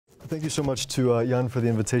Thank you so much to Jan for the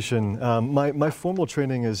invitation. My formal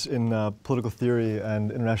training is in political theory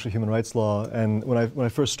and international human rights law, and when I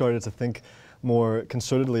first started to think more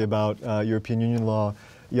concertedly about European Union law,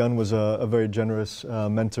 Jan was a very generous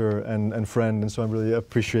mentor and friend, and so I really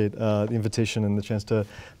appreciate the invitation and the chance to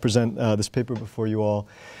present this paper before you all.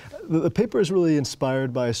 The paper is really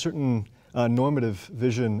inspired by a certain normative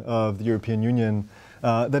vision of the European Union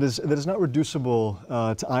that is not reducible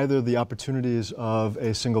to either the opportunities of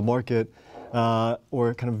a single market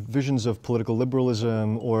or kind of visions of political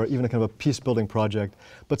liberalism or even a kind of a peace-building project,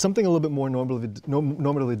 but something a little bit more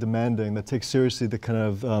normatively demanding that takes seriously the kind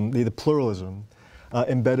of the pluralism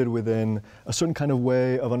embedded within a certain kind of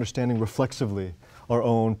way of understanding reflexively our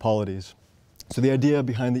own polities. So the idea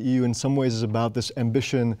behind the EU in some ways is about this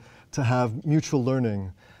ambition to have mutual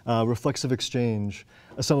learning, reflexive exchange,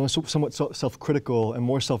 a somewhat self-critical and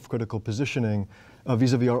more self-critical positioning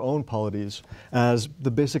vis-a-vis our own polities as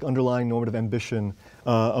the basic underlying normative ambition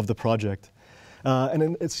of the project.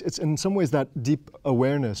 And it's in some ways that deep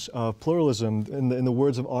awareness of pluralism, in the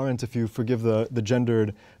words of Arendt, if you forgive the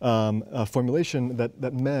gendered formulation,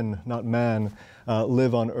 that men, not man,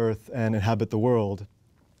 live on Earth and inhabit the world.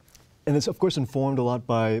 And it's of course informed a lot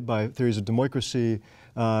by theories of democracy,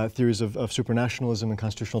 theories of supranationalism and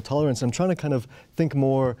constitutional tolerance. I'm trying to kind of think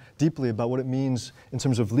more deeply about what it means in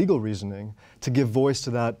terms of legal reasoning to give voice to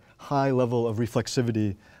that high level of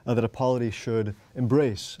reflexivity that a polity should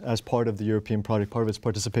embrace as part of the European project, part of its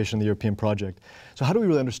participation in the European project. So how do we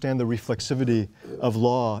really understand the reflexivity of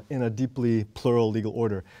law in a deeply plural legal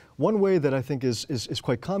order? One way that I think is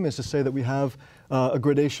quite common is to say that we have a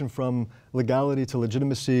gradation from legality to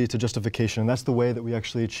legitimacy to justification, and that's the way that we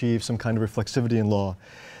actually achieve some kind of reflexivity in law.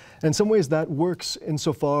 And in some ways that works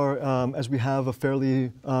insofar as we have a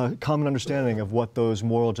fairly common understanding of what those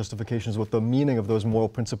moral justifications, what the meaning of those moral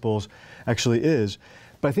principles actually is.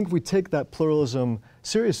 But I think if we take that pluralism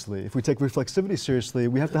seriously, if we take reflexivity seriously,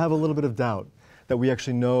 we have to have a little bit of doubt that we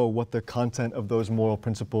actually know what the content of those moral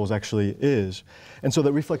principles actually is. And so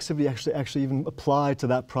that reflexivity actually even apply to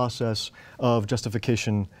that process of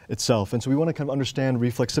justification itself. And so we want to kind of understand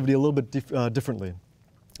reflexivity a little bit differently.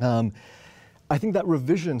 I think that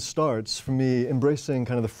revision starts, for me, embracing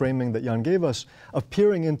kind of the framing that Jan gave us, of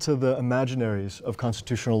peering into the imaginaries of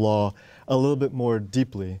constitutional law a little bit more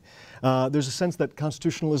deeply. There's a sense that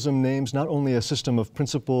constitutionalism names not only a system of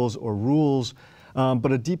principles or rules,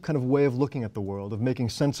 but a deep kind of way of looking at the world, of making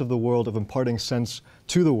sense of the world, of imparting sense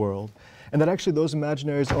to the world, and that actually those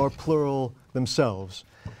imaginaries are plural themselves.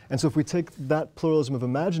 And so if we take that pluralism of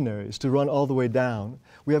imaginaries to run all the way down,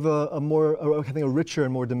 we have I think a richer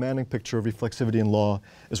and more demanding picture of reflexivity in law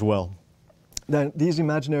as well. That these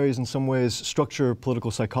imaginaries in some ways structure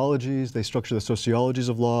political psychologies, they structure the sociologies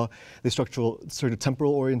of law, they structure sort of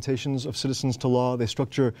temporal orientations of citizens to law, they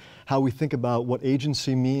structure how we think about what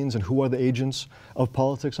agency means and who are the agents of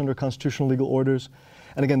politics under constitutional legal orders.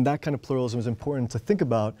 And again, that kind of pluralism is important to think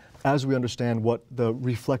about as we understand what the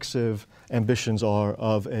reflexive ambitions are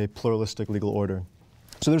of a pluralistic legal order.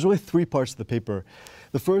 So there's really three parts to the paper.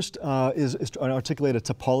 The first is to articulate a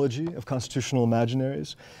topology of constitutional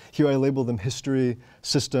imaginaries. Here I label them history,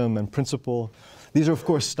 system, and principle. These are of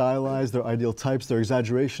course stylized, they're ideal types, they're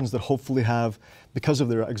exaggerations that hopefully have, because of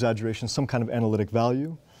their exaggeration, some kind of analytic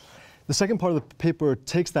value. The second part of the paper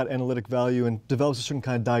takes that analytic value and develops a certain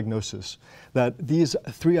kind of diagnosis that these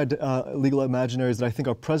three legal imaginaries that I think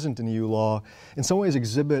are present in EU law in some ways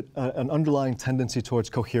exhibit an underlying tendency towards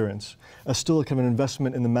coherence, still a kind of an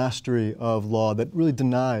investment in the mastery of law that really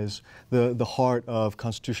denies the heart of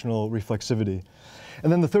constitutional reflexivity.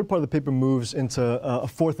 And then the third part of the paper moves into a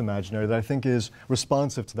fourth imaginary that I think is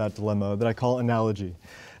responsive to that dilemma that I call analogy.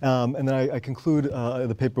 And then I conclude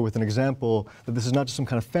the paper with an example that this is not just some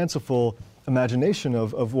kind of fanciful imagination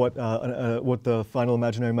of what the final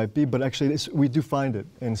imaginary might be, but actually we do find it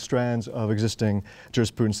in strands of existing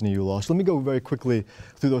jurisprudence in EU law. So let me go very quickly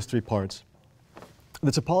through those three parts.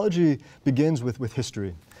 The topology begins with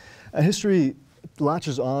history. And history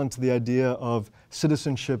latches on to the idea of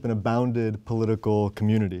citizenship in a bounded political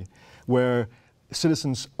community, where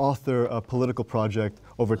citizens author a political project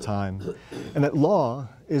over time, and that law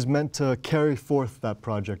is meant to carry forth that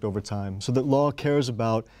project over time, so that law cares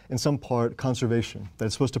about, in some part, conservation, that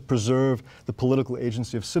it's supposed to preserve the political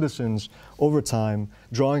agency of citizens over time,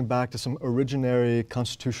 drawing back to some originary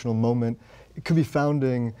constitutional moment. It could be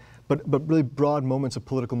founding, but really broad moments of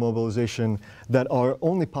political mobilization that are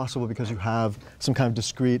only possible because you have some kind of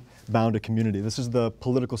discrete, bounded community. This is the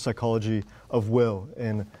political psychology of will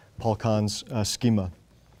in Paul Kahn's schema.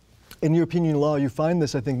 In European Union law, you find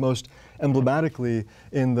this, I think, most emblematically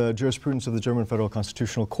in the jurisprudence of the German Federal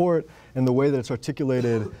Constitutional Court and the way that it's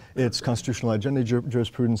articulated its constitutional identity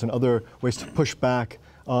jurisprudence and other ways to push back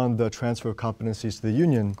on the transfer of competencies to the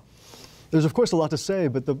Union. There's, of course, a lot to say,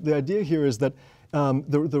 but the idea here is that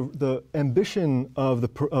the ambition of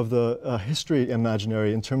the history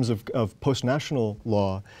imaginary in terms of post-national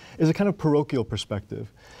law is a kind of parochial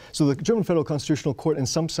perspective. So the German Federal Constitutional Court, in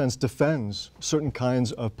some sense, defends certain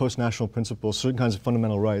kinds of post-national principles, certain kinds of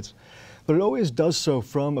fundamental rights, but it always does so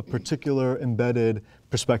from a particular embedded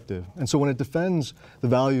perspective. And so when it defends the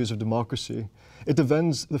values of democracy, it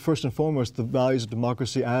defends, first and foremost, the values of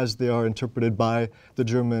democracy as they are interpreted by the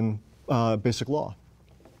German basic law.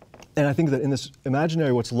 And I think that in this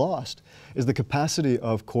imaginary, what's lost is the capacity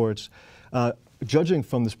of courts, judging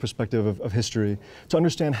from this perspective of history, to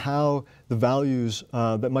understand how the values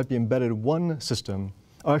that might be embedded in one system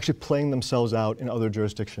are actually playing themselves out in other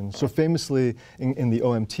jurisdictions. So famously in the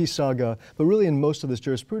OMT saga, but really in most of this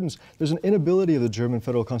jurisprudence, there's an inability of the German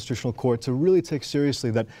Federal Constitutional Court to really take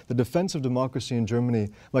seriously that the defense of democracy in Germany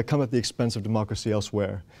might come at the expense of democracy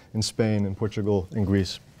elsewhere, in Spain, in Portugal, in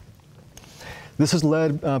Greece. This has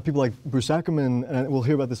led people like Bruce Ackerman, and we'll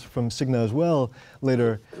hear about this from Signe as well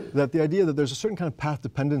later, that the idea that there's a certain kind of path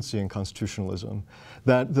dependency in constitutionalism,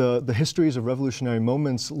 that the histories of revolutionary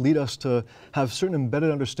moments lead us to have certain embedded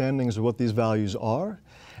understandings of what these values are,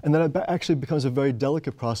 and that it actually becomes a very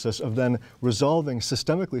delicate process of then resolving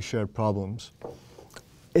systemically shared problems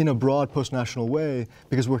in a broad post-national way,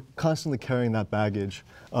 because we're constantly carrying that baggage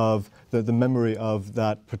of the memory of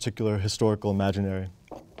that particular historical imaginary.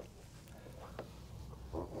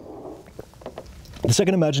 The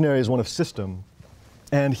second imaginary is one of system.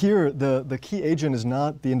 And here, the key agent is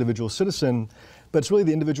not the individual citizen, but it's really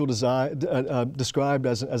the individual described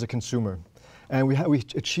as a consumer. And we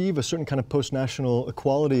achieve a certain kind of post-national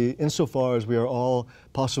equality insofar as we are all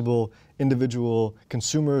possible individual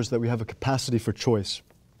consumers, that we have a capacity for choice.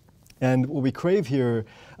 And what we crave here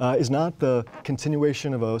is not the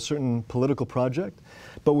continuation of a certain political project,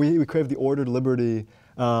 but we crave the ordered liberty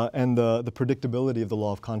and the predictability of the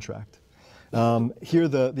law of contract. Here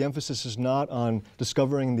the emphasis is not on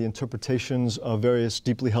discovering the interpretations of various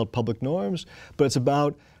deeply held public norms, but it's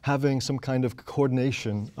about having some kind of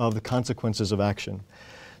coordination of the consequences of action.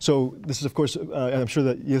 So this is, of course, I'm sure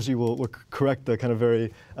that Yezi will correct the kind of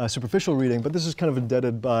very superficial reading, but this is kind of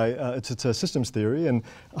indebted to systems theory, and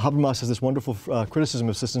Habermas has this wonderful criticism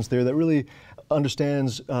of systems theory that really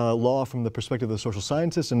understands law from the perspective of the social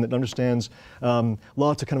scientists, and that understands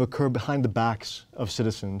law to kind of occur behind the backs of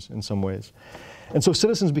citizens in some ways. And so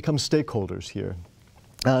citizens become stakeholders here.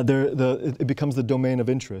 It becomes the domain of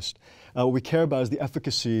interest. What we care about is the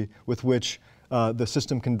efficacy with which the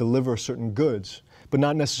system can deliver certain goods, but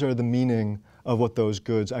not necessarily the meaning of what those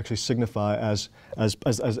goods actually signify as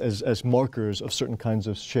markers of certain kinds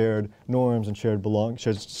of shared norms and shared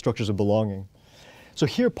structures of belonging. So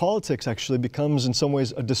here politics actually becomes in some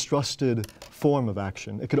ways a distrusted form of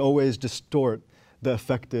action. It could always distort the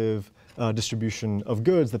effective distribution of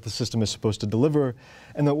goods that the system is supposed to deliver,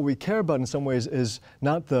 and that what we care about in some ways is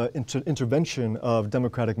not the intervention of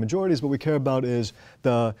democratic majorities. What we care about is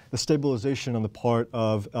the stabilization on the part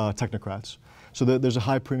of technocrats. So there's a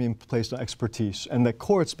high premium placed on expertise, and that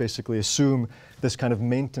courts basically assume this kind of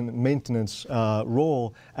maintenance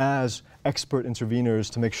role as expert interveners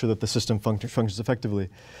to make sure that the system functions effectively.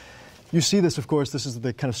 You see this, of course, this is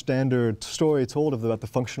the kind of standard story told about the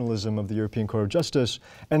functionalism of the European Court of Justice,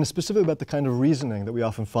 and specifically about the kind of reasoning that we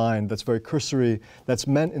often find that's very cursory, that's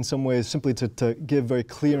meant in some ways simply to give very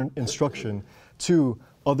clear instruction to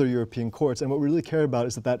other European courts. And what we really care about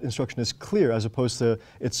is that that instruction is clear, as opposed to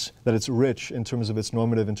that it's rich in terms of its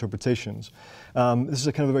normative interpretations. This is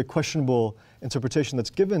a kind of a very questionable interpretation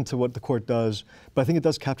that's given to what the court does, but I think it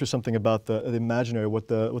does capture something about the imaginary, what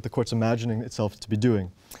the court's imagining itself to be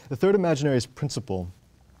doing. The third imaginary is principle.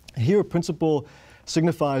 Here, principle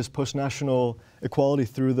signifies post-national equality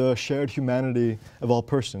through the shared humanity of all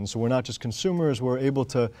persons. So we're not just consumers, we're able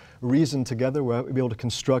to reason together, we're able to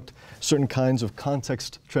construct certain kinds of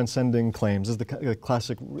context-transcending claims. This is the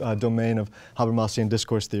classic domain of Habermasian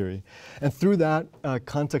discourse theory. And through that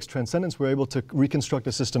context transcendence, we're able to reconstruct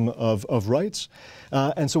a system of rights.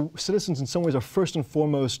 And so citizens in some ways are first and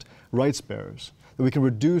foremost rights bearers. That we can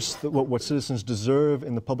reduce what citizens deserve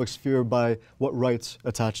in the public sphere by what rights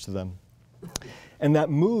attach to them. And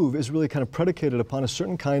that move is really kind of predicated upon a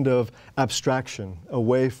certain kind of abstraction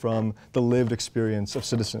away from the lived experience of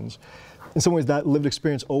citizens. In some ways, that lived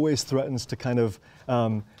experience always threatens to kind of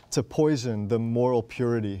to poison the moral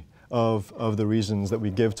purity of the reasons that we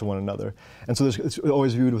give to one another. And so it's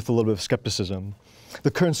always viewed with a little bit of skepticism.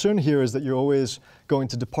 The concern here is that you're always going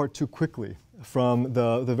to depart too quickly from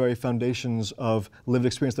the very foundations of lived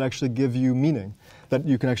experience that actually give you meaning, that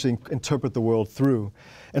you can actually interpret the world through.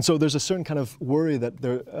 And so there's a certain kind of worry that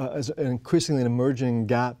there is increasingly an emerging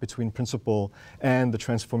gap between principle and the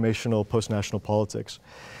transformational post-national politics.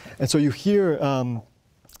 And so you hear,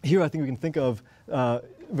 here I think we can think of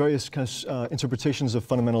various kinds of interpretations of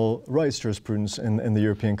fundamental rights jurisprudence in the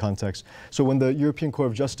European context. So when the European Court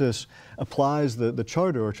of Justice applies the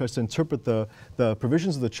Charter or tries to interpret the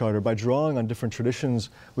provisions of the Charter by drawing on different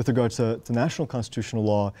traditions with regards to national constitutional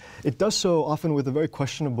law, it does so often with a very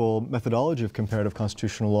questionable methodology of comparative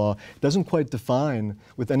constitutional law. It doesn't quite define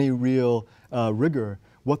with any real rigor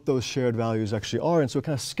what those shared values actually are, and so it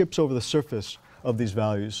kind of skips over the surface of these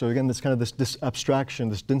values. So again, this kind of this abstraction,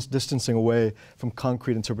 this distancing away from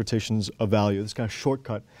concrete interpretations of value, this kind of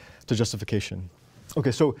shortcut to justification.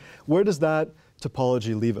 Okay, so where does that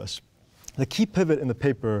topology leave us? The key pivot in the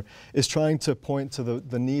paper is trying to point to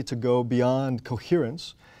the need to go beyond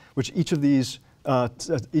coherence, which each of these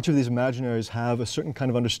imaginaries have a certain kind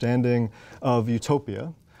of understanding of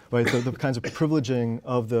utopia, right? The kinds of privileging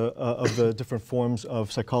of the different forms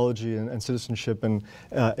of psychology and citizenship and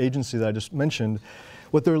agency that I just mentioned.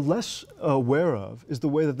 What they're less aware of is the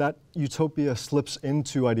way that utopia slips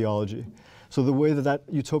into ideology. So the way that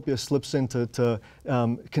utopia slips into to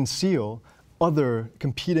conceal other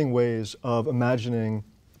competing ways of imagining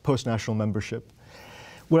post-national membership.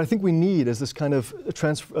 What I think we need is this kind of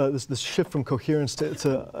this shift from coherence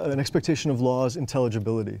to an expectation of law's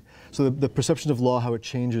intelligibility. So the perception of law, how it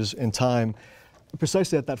changes in time,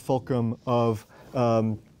 precisely at that fulcrum of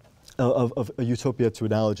a utopia to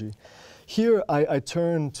analogy. Here I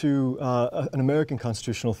turn to an American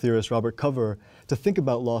constitutional theorist, Robert Cover, to think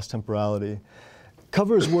about law's temporality.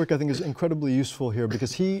 Cover's work, I think, is incredibly useful here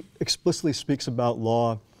because he explicitly speaks about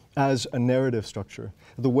law as a narrative structure.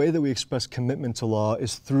 The way that we express commitment to law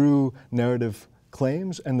is through narrative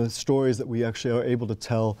claims and the stories that we actually are able to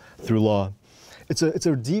tell through law. It's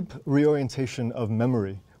a deep reorientation of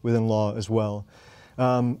memory within law as well.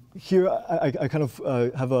 Here I kind of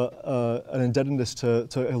have an indebtedness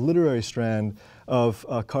to a literary strand of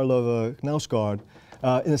Karlova Knausgaard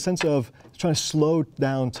in the sense of trying to slow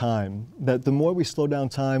down time, that the more we slow down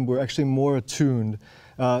time, we're actually more attuned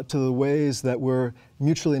to the ways that we're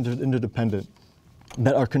mutually interdependent,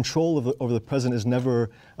 that our control over the present is never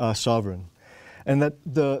sovereign. And that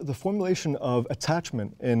the formulation of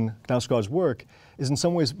attachment in Knausgaard's work is in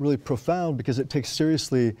some ways really profound because it takes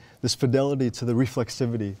seriously this fidelity to the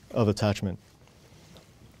reflexivity of attachment.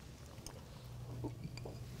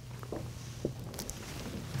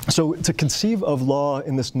 So to conceive of law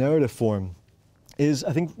in this narrative form is,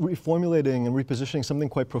 I think, reformulating and repositioning something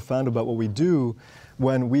quite profound about what we do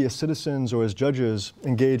when we as citizens or as judges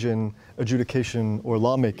engage in adjudication or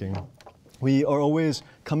lawmaking. We are always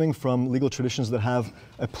coming from legal traditions that have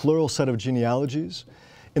a plural set of genealogies.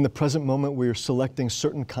 In the present moment, we're selecting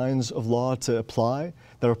certain kinds of law to apply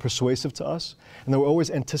that are persuasive to us, and then we're always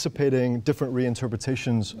anticipating different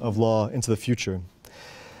reinterpretations of law into the future.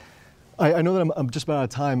 I know that I'm just about out of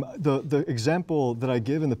time. The example that I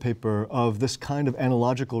give in the paper of this kind of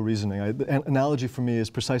analogical reasoning, the analogy for me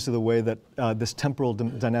is precisely the way that this temporal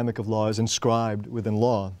dynamic of law is inscribed within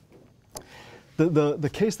law.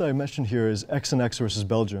 The case that I mentioned here is X and X versus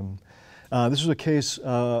Belgium. This was a case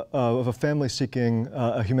of a family seeking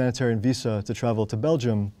a humanitarian visa to travel to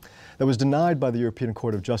Belgium that was denied by the European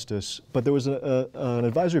Court of Justice, but there was an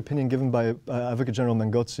advisory opinion given by Advocate General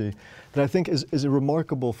Mengozzi that I think is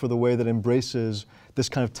remarkable for the way that embraces this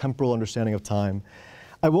kind of temporal understanding of time.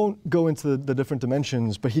 I won't go into the different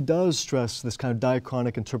dimensions, but he does stress this kind of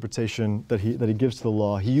diachronic interpretation that he gives to the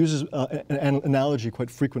law. He uses an analogy quite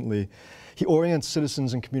frequently. He orients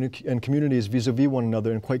citizens and communities vis-a-vis one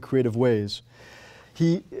another in quite creative ways.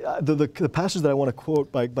 The passage that I want to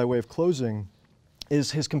quote by way of closing is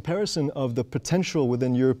his comparison of the potential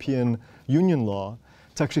within European Union law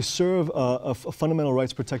to actually serve a fundamental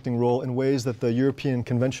rights protecting role in ways that the European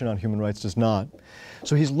Convention on Human Rights does not.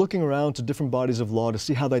 So he's looking around to different bodies of law to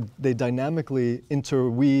see how they dynamically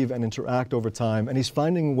interweave and interact over time, and he's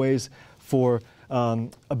finding ways for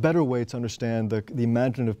a better way to understand the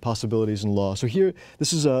imaginative possibilities in law. So here,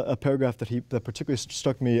 this is a paragraph that particularly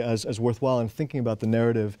struck me as worthwhile in thinking about the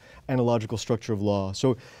narrative analogical structure of law.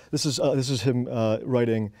 So this is him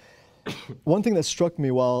writing, "One thing that struck me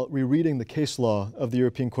while rereading the case law of the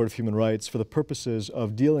European Court of Human Rights for the purposes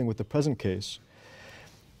of dealing with the present case,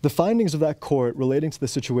 the findings of that court relating to the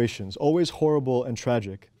situations, always horrible and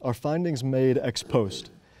tragic, are findings made ex post,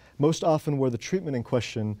 most often where the treatment in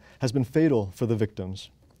question has been fatal for the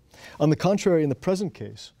victims. On the contrary, in the present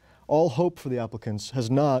case, all hope for the applicants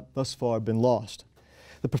has not, thus far, been lost.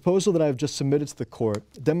 The proposal that I have just submitted to the court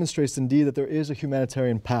demonstrates indeed that there is a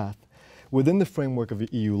humanitarian path within the framework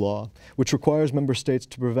of EU law, which requires member states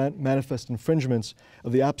to prevent manifest infringements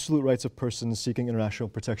of the absolute rights of persons seeking international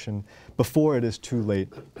protection before it is too late.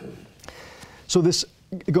 So this,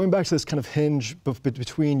 going back to this kind of hinge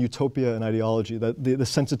between utopia and ideology, that the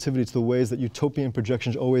sensitivity to the ways that utopian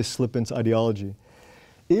projections always slip into ideology,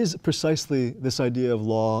 is precisely this idea of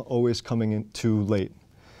law always coming in too late.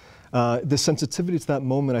 The sensitivity to that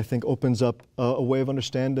moment, I think, opens up a way of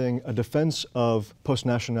understanding a defense of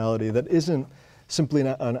post-nationality that isn't simply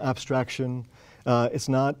an abstraction. It's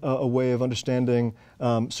not a way of understanding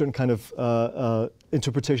certain kind of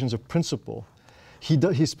interpretations of principle.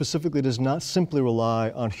 He specifically does not simply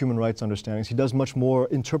rely on human rights understandings. He does much more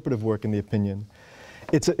interpretive work in the opinion.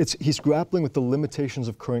 He's grappling with the limitations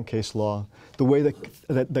of current case law, the way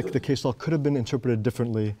that the case law could have been interpreted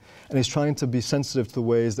differently, and he's trying to be sensitive to the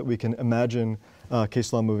ways that we can imagine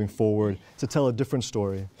case law moving forward to tell a different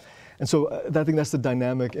story. And so I think that's the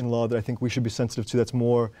dynamic in law that I think we should be sensitive to, that's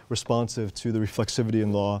more responsive to the reflexivity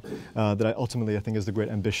in law that ultimately I think is the great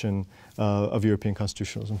ambition of European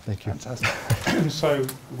constitutionalism. Thank you. Fantastic. So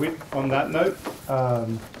on that note,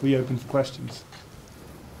 we open for questions.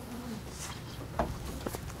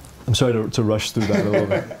 I'm sorry to rush through that a little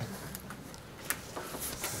bit.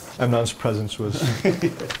 Amnon's presence was...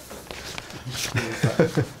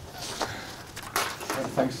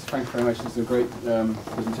 Thanks very much. It's a great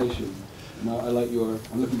presentation. And I like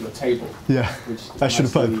I'm looking at your table. Yeah, which I should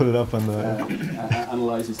have probably put it up on the...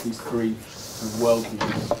 analyzes these three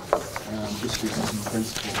worldviews, history, and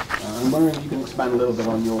principle. I'm wondering if you can expand a little bit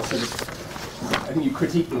on your sort of... I think you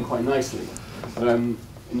critique them quite nicely, and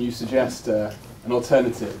you suggest an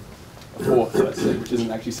alternative, a fourth, let's say, which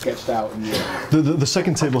isn't actually sketched out in your... The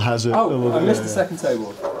second table has it. Oh, I missed the second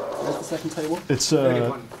table. Where's the second table? It's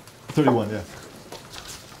 31, yeah.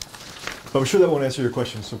 But I'm sure that won't answer your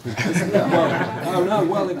question, so please. Okay,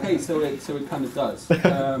 so it kind of does,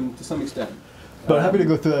 to some extent. But I'm happy to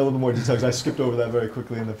go through that a little bit more detail, because I skipped over that very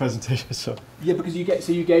quickly in the presentation, so... Yeah, because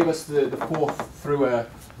you gave us the fourth through a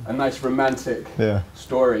nice romantic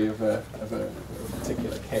story of a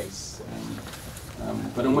particular case.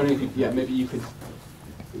 But I'm wondering if maybe you could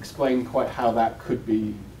explain quite how that could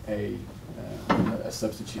be a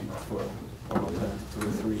substitute for an alternative to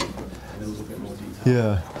the three in a little bit more detail.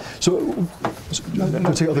 Yeah. So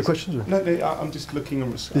no, take other questions? Or? No, I'm just looking,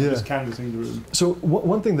 I'm just canvassing the room. So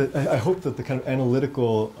one thing that I hope that the kind of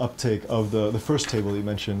analytical uptake of the first table you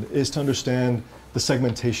mentioned is to understand the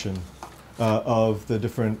segmentation of the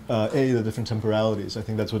different, the different temporalities. I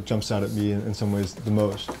think that's what jumps out at me in some ways the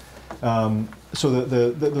most. So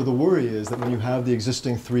the worry is that when you have the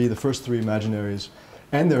existing the first three imaginaries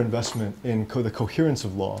and their investment in the coherence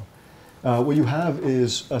of law, what you have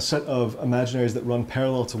is a set of imaginaries that run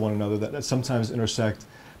parallel to one another, that sometimes intersect,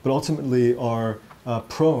 but ultimately are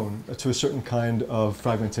prone to a certain kind of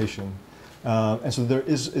fragmentation. And so there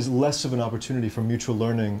is less of an opportunity for mutual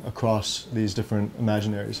learning across these different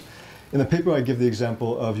imaginaries. In the paper, I give the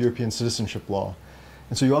example of European citizenship law.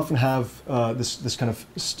 And so you often have this kind of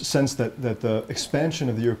sense that the expansion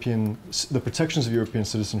of the protections of European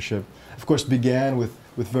citizenship, of course, began with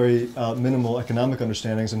very minimal economic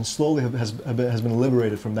understandings and slowly has been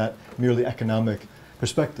liberated from that merely economic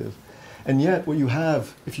perspective. And yet what you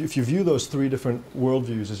have, if you view those three different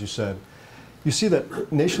worldviews, as you said, you see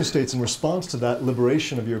that nation states, in response to that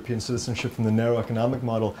liberation of European citizenship from the narrow economic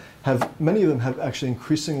model, many of them have actually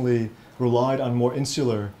increasingly relied on more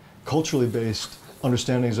insular, culturally based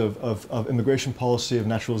understandings of immigration policy, of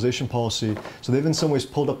naturalization policy. So they've in some ways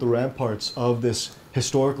pulled up the ramparts of this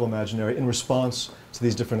historical imaginary in response to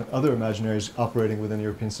these different other imaginaries operating within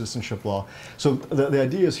European citizenship law. So the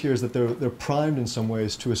idea here is that they're primed in some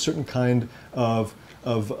ways to a certain kind of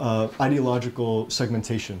ideological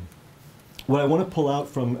segmentation. What I want to pull out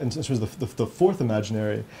from, in terms of the fourth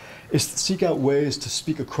imaginary, is to seek out ways to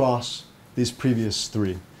speak across these previous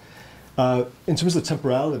three. In terms of the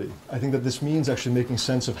temporality, I think that this means actually making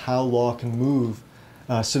sense of how law can move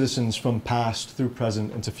citizens from past through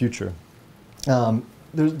present into future.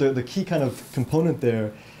 The key kind of component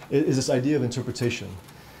there is this idea of interpretation.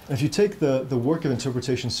 And if you take the work of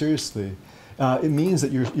interpretation seriously, it means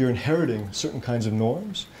that you're inheriting certain kinds of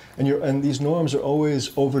norms, and these norms are always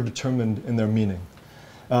overdetermined in their meaning.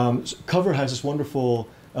 Cover has this wonderful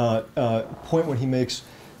point when he makes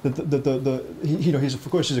he's of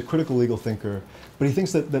course a critical legal thinker, but he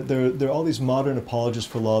thinks that there are all these modern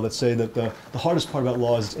apologists for law that say that the hardest part about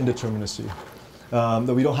law is its indeterminacy.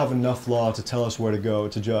 that we don't have enough law to tell us where to go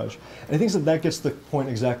to judge. And I think that gets the point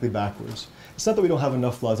exactly backwards. It's not that we don't have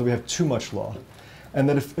enough law, it's that we have too much law. And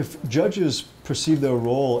that if judges perceive their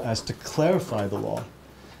role as to clarify the law,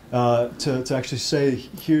 to actually say,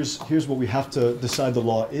 here's what we have to decide the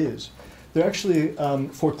law is, they're actually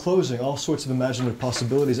foreclosing all sorts of imaginative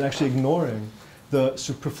possibilities, actually ignoring the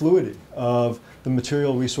superfluity of the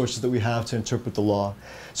material resources that we have to interpret the law.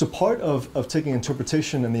 So part of taking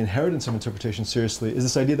interpretation and the inheritance of interpretation seriously is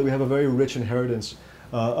this idea that we have a very rich inheritance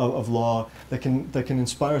of law that can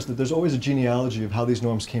inspire us, that there's always a genealogy of how these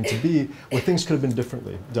norms came to be, where things could have been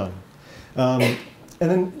differently done. And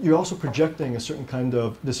then you're also projecting a certain kind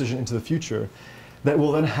of decision into the future that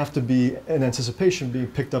will then have to be in anticipation, being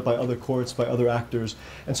picked up by other courts, by other actors.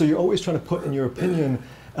 And so you're always trying to put in your opinion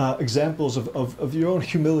examples of your own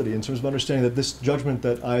humility in terms of understanding that this judgment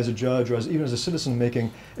that I as a judge or even as a citizen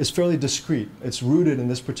making is fairly discrete. It's rooted in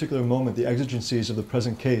this particular moment, the exigencies of the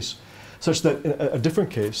present case, such that in a different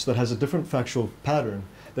case that has a different factual pattern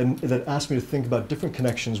that asks me to think about different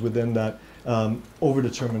connections within that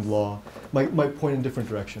overdetermined law might point in different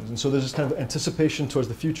directions. And so there's this kind of anticipation towards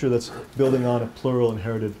the future that's building on a plural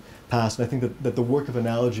inherited past. And I think that the work of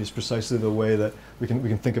analogy is precisely the way that we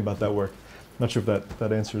can think about that work. I'm not sure if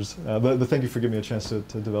that answers, but thank you for giving me a chance to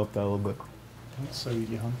develop that a little bit. So,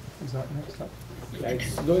 Johan, is that next up? Yeah,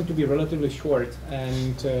 it's going to be relatively short,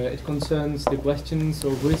 and it concerns the questions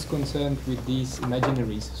of who is concerned with these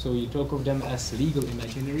imaginaries. So you talk of them as legal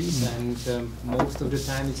imaginaries, and most of the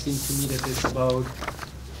time it seems to me that it's about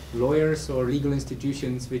lawyers or legal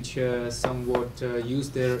institutions which somewhat use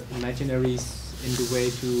their imaginaries in the way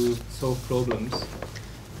to solve problems.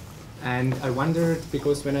 And I wondered,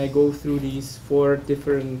 because when I go through these 4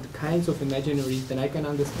 different kinds of imaginaries, then I can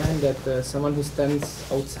understand that someone who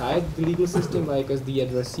stands outside the legal system, like as the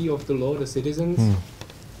addressee of the law, the citizens,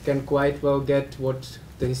 can quite well get what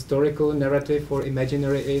the historical narrative or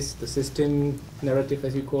imaginary is, the system narrative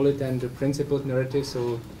as you call it, and the principled narrative,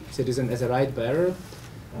 so citizen as a right bearer.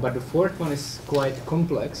 But the 4th one is quite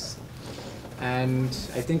complex, and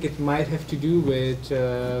I think it might have to do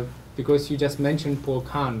with because you just mentioned Paul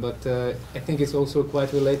Kahn, but I think it's also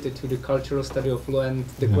quite related to the cultural study of law and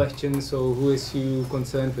the question, so who is you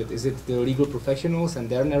concerned with? Is it the legal professionals and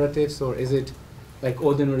their narratives, or is it like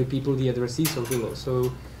ordinary people, the addressees of the law?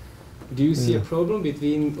 So do you see a problem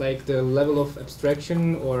between like the level of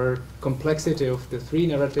abstraction or complexity of the 3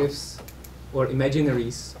 narratives or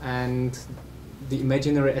imaginaries and the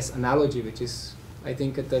imaginary as analogy, which is, I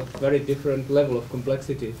think, at a very different level of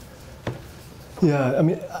complexity? Yeah, I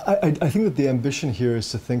mean, I think that the ambition here is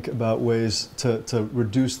to think about ways to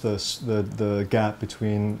reduce the gap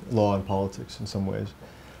between law and politics in some ways.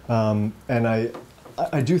 And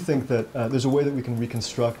I do think that there's a way that we can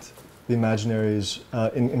reconstruct the imaginaries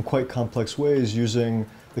in quite complex ways using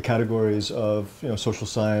the categories of social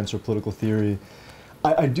science or political theory.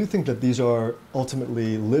 I do think that these are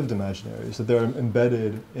ultimately lived imaginaries, that they're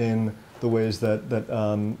embedded in the ways that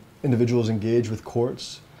individuals engage with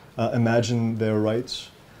courts, imagine their rights,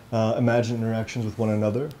 imagine interactions with one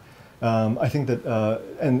another. I think that,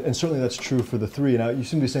 and certainly that's true for the 3. Now you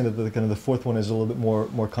seem to be saying that the 4th one is a little bit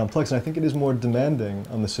more complex, and I think it is more demanding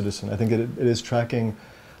on the citizen. I think it is tracking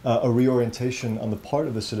a reorientation on the part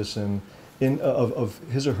of the citizen of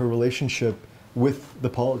his or her relationship with the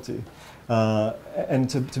polity. And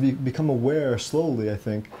to become aware slowly, I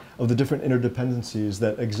think, of the different interdependencies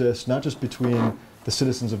that exist, not just between the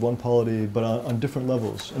citizens of one polity, but on different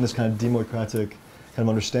levels in this kind of democratic kind of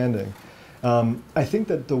understanding. I think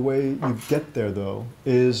that the way you get there, though,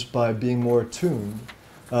 is by being more attuned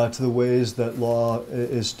to the ways that law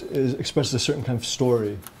expresses a certain kind of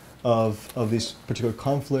story of these particular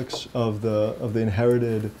conflicts, of the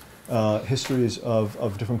inherited histories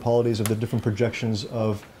of different polities, of the different projections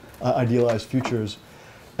of idealized futures.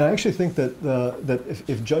 And I actually think that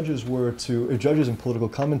if judges and political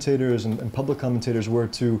commentators and public commentators were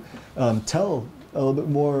to tell a little bit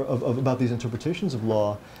more about these interpretations of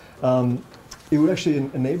law, it would actually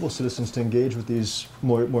enable citizens to engage with these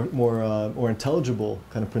more intelligible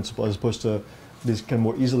kind of principles, as opposed to these kind of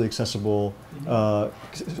more easily accessible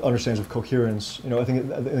understandings of coherence. I think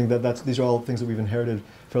that these are all things that we've inherited.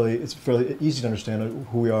 It's fairly easy to understand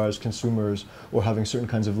who we are as consumers or having certain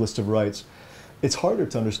kinds of list of rights. It's harder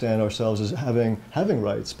to understand ourselves as having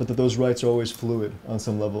rights, but that those rights are always fluid on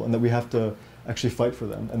some level, and that we have to actually fight for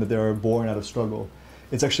them, and that they are born out of struggle.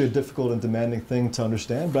 It's actually a difficult and demanding thing to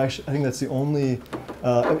understand, but I think that's the only,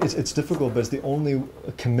 it's difficult, but it's the only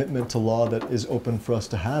commitment to law that is open for us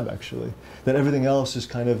to have, actually. That everything else is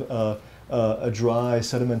kind of a dry,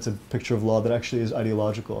 sedimented picture of law that actually is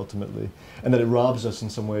ideological ultimately, and that it robs us in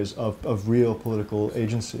some ways of real political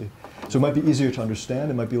agency. So it might be easier to understand,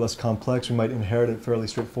 it might be less complex, we might inherit it fairly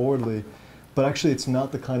straightforwardly, but actually it's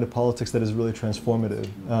not the kind of politics that is really transformative.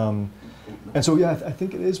 And so yeah, I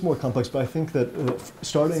think it is more complex, but I think that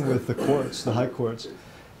starting with the courts, the high courts,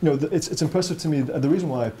 it's impressive to me. The reason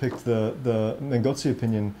why I picked the Mengozzi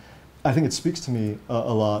opinion, I think it speaks to me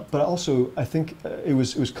a lot, but also I think it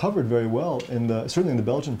was covered very well certainly in the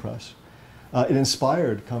Belgian press. It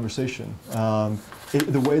inspired conversation.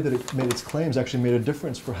 The way that it made its claims actually made a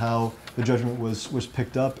difference for how the judgment was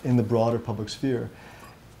picked up in the broader public sphere,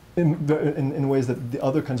 in ways that the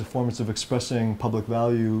other kinds of forms of expressing public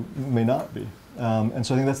value may not be. And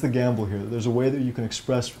so I think that's the gamble here. There's a way that you can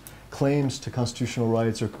express claims to constitutional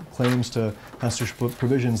rights or claims to constitutional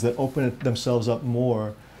provisions that open themselves up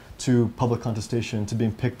more to public contestation, to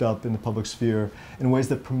being picked up in the public sphere in ways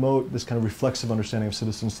that promote this kind of reflexive understanding of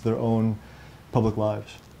citizens to their own public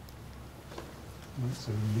lives.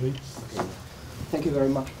 Thank you very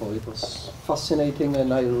much, Paul. It was fascinating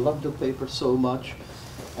and I loved the paper so much.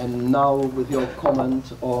 And now with your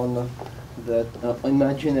comment on that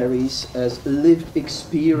imaginaries as lived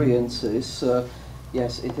experiences,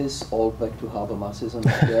 yes, it is all back to Habermasism.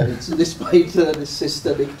 It's despite this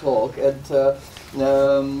systemic talk. And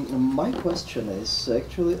my question is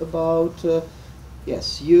actually about,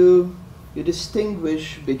 yes, you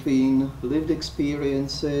distinguish between lived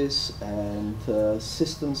experiences and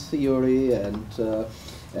systems theory, and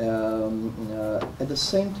at the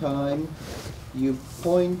same time, you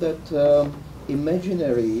point that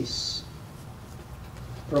imaginaries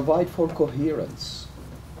provide for coherence.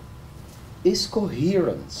 Is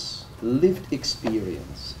coherence lived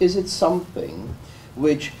experience? Is it something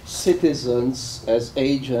which citizens as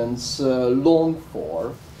agents long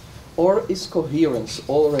for? Or is coherence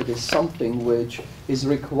already something which is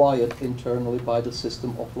required internally by the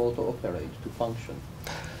system of law to operate, to function?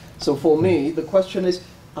 So for me, the question is,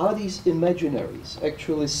 are these imaginaries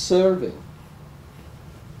actually serving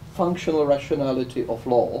functional rationality of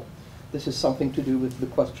law? This is something to do with the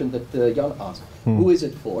question that Jan asked. Who is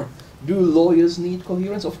it for? Do lawyers need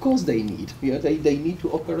coherence? Of course they need. Yeah, they need to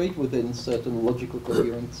operate within certain logical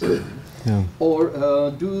coherence. Yeah.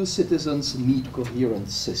 Or do citizens need coherent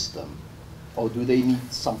system? Or do they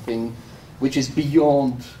need something which is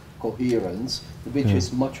beyond coherence, which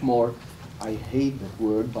is much more, I hate that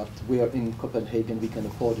word, but we are in Copenhagen, we can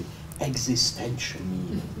afford it, existential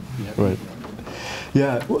need. Yeah. Right.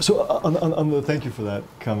 Yeah, so thank you for that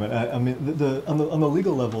comment. I mean, on the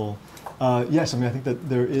legal level, yes, I mean, I think that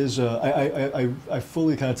there is, I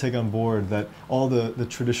fully kind of take on board that all the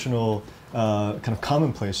traditional kind of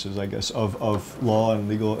commonplaces, I guess, of law and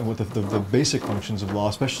legal, and what the basic functions of law,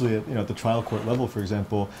 especially at the trial court level, for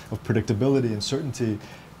example, of predictability and certainty,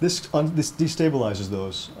 this destabilizes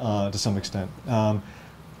those to some extent.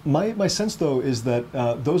 My sense, though, is that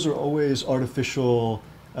those are always artificial,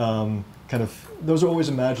 those are always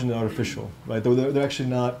imagined and artificial, right? They're actually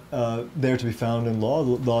not there to be found in law.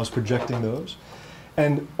 Law is projecting those.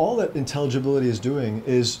 And all that intelligibility is doing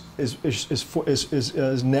is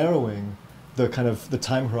narrowing the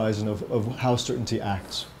time horizon of how certainty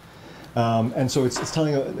acts. And so it's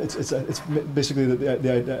telling, it's basically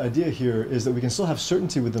the idea here is that we can still have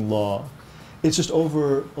certainty within law. It's just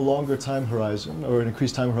over a longer time horizon, or an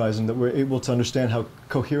increased time horizon, that we're able to understand how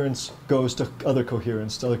coherence goes to other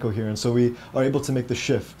coherence, So we are able to make the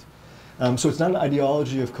shift. So it's not an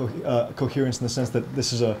ideology of coherence in the sense that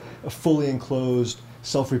this is a fully enclosed,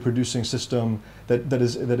 self-reproducing system that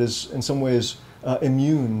is in some ways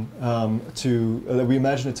immune to, that we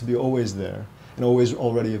imagine it to be always there and always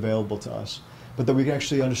already available to us. But that we can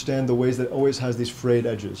actually understand the ways that it always has these frayed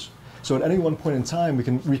edges. So at any one point in time, we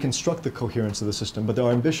can reconstruct the coherence of the system, but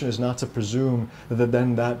our ambition is not to presume that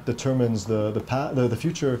then that determines the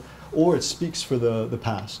future, or it speaks for the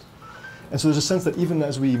past. And so there's a sense that even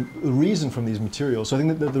as we reason from these materials, so I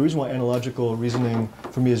think that the reason why analogical reasoning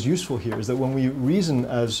for me is useful here is that when we reason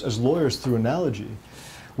as lawyers through analogy,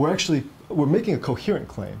 we're making a coherent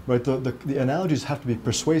claim, right? The analogies have to be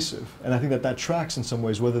persuasive, and I think that tracks in some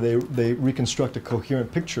ways whether they reconstruct a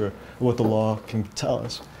coherent picture of what the law can tell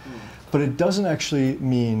us. But it doesn't actually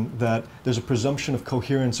mean that there's a presumption of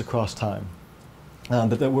coherence across time.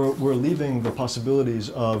 That we're leaving the possibilities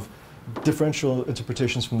of differential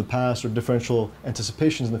interpretations from the past or differential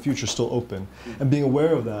anticipations in the future still open. And being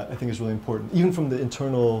aware of that, I think, is really important, even from the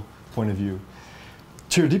internal point of view.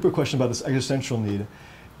 To your deeper question about this existential need,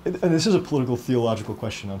 and this is a political theological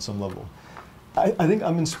question on some level, I think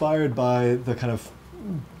I'm inspired by the kind of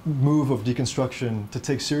move of deconstruction to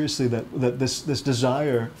take seriously that this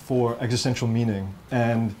desire for existential meaning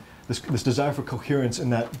and this desire for coherence in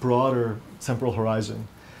that broader temporal horizon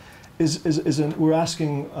we're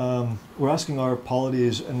asking our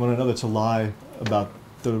polities and one another to lie about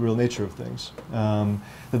the real nature of things.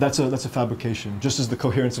 That's a fabrication, just as the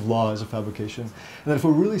coherence of law is a fabrication. And that if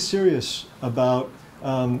we're really serious about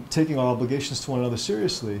taking our obligations to one another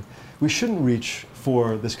seriously, we shouldn't reach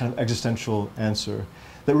for this kind of existential answer.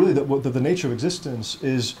 That really the nature of existence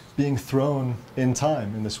is being thrown in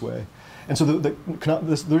time in this way. And so the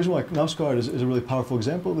reason why Knausgaard is a really powerful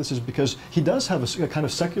example of this is because he does have a kind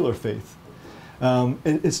of secular faith.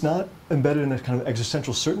 It's not embedded in a kind of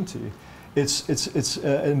existential certainty. It's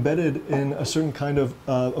embedded in a certain kind of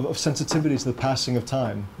sensitivity to the passing of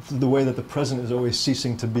time, the way that the present is always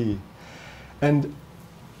ceasing to be. And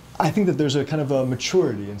I think that there's a kind of a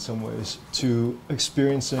maturity in some ways to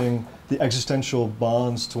experiencing the existential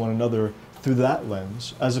bonds to one another through that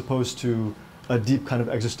lens, as opposed to a deep kind of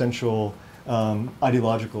existential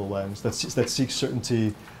ideological lens that seeks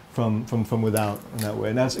certainty from without in that way.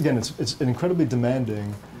 And that's, again, it's incredibly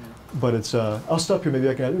demanding, but it's, I'll stop here, maybe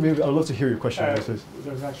I'd love to hear your question.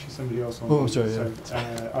 There's actually somebody else on. Oh, sorry, yeah.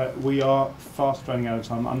 So, we are fast running out of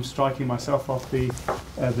time. I'm striking myself off the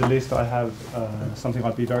list. I have something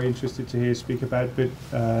I'd be very interested to hear you speak about, but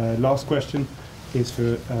last question is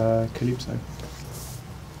for Calypso.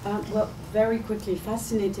 Well, very quickly,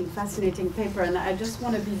 fascinating paper, and I just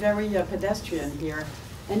want to be very pedestrian here,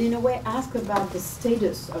 and in a way ask about the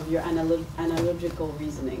status of your analogical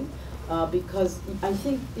reasoning, because I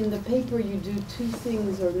think in the paper you do two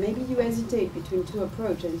things, or maybe you hesitate between two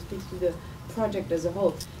approaches, and speak to the project as a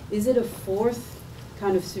whole. Is it a fourth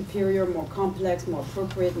kind of superior, more complex, more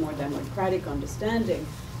appropriate, more democratic understanding,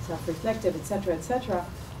 self-reflective, etc.,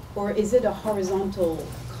 or is it a horizontal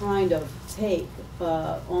kind of take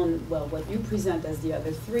on, well, what you present as the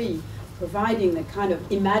other three, providing the kind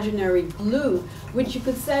of imaginary glue, which you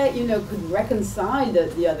could say, you know, could reconcile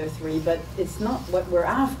the other three, but it's not what we're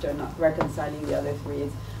after, not reconciling the other three.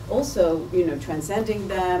 It's also, you know, transcending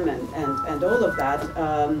them and all of that,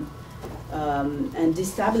 and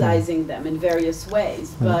destabilizing them in various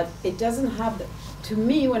ways. But it doesn't have, to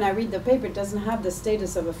me, when I read the paper, it doesn't have the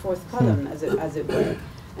status of a fourth column, as it were.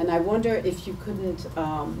 And I wonder if you couldn't,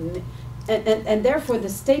 and therefore the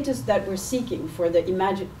status that we're seeking for the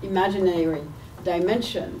imaginary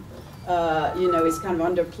dimension, you know, is kind of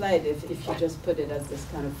underplayed if you just put it as this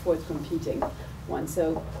kind of fourth competing one.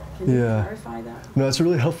 So can you clarify that? No, it's a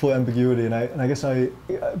really helpful ambiguity, and I guess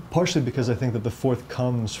partially because I think that the fourth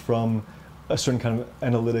comes from a certain kind of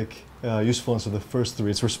analytic usefulness of the first three.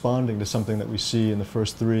 It's responding to something that we see in the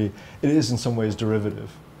first three. It is in some ways derivative.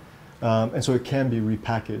 And so it can be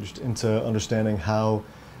repackaged into understanding how,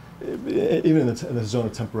 even in the zone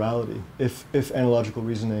of temporality, if analogical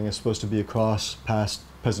reasoning is supposed to be across past,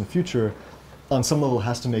 present, future, on some level it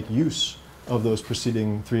has to make use of those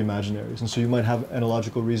preceding three imaginaries. And so you might have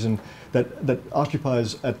analogical reason that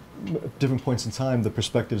occupies at different points in time the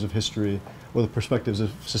perspectives of history or the perspectives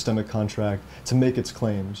of systemic contract to make its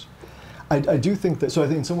claims. I do think that, so I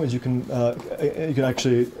think in some ways you can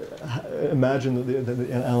actually imagine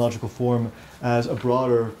the analogical form as a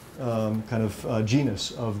broader kind of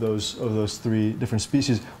genus of those three different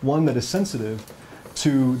species, one that is sensitive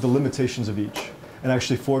to the limitations of each, and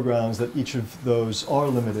actually foregrounds that each of those are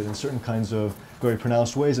limited in certain kinds of very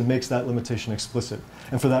pronounced ways and makes that limitation explicit.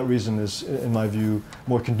 And for that reason is, in my view,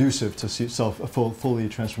 more conducive to fully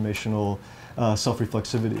transformational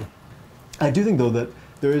self-reflexivity. I do think, though, that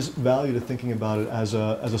there is value to thinking about it as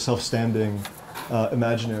a self-standing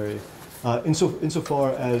imaginary,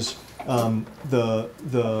 insofar as the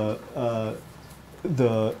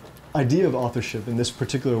idea of authorship in this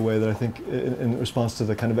particular way that I think in response to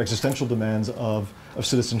the kind of existential demands of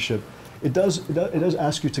citizenship, it does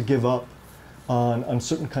ask you to give up on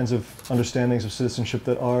certain kinds of understandings of citizenship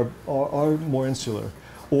that are more insular,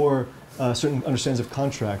 or certain understandings of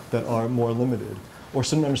contract that are more limited, or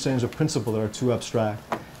certain understandings of principle that are too abstract.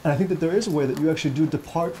 And I think that there is a way that you actually do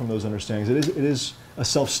depart from those understandings. It is a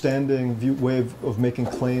self-standing way of making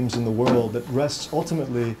claims in the world that rests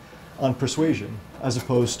ultimately on persuasion, as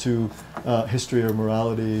opposed to history or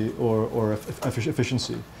morality or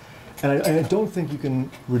efficiency. And I don't think you can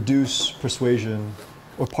reduce persuasion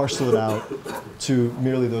or parcel it out to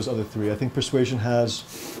merely those other three. I think persuasion has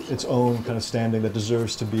its own kind of standing that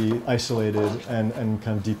deserves to be isolated and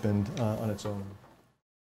kind of deepened on its own.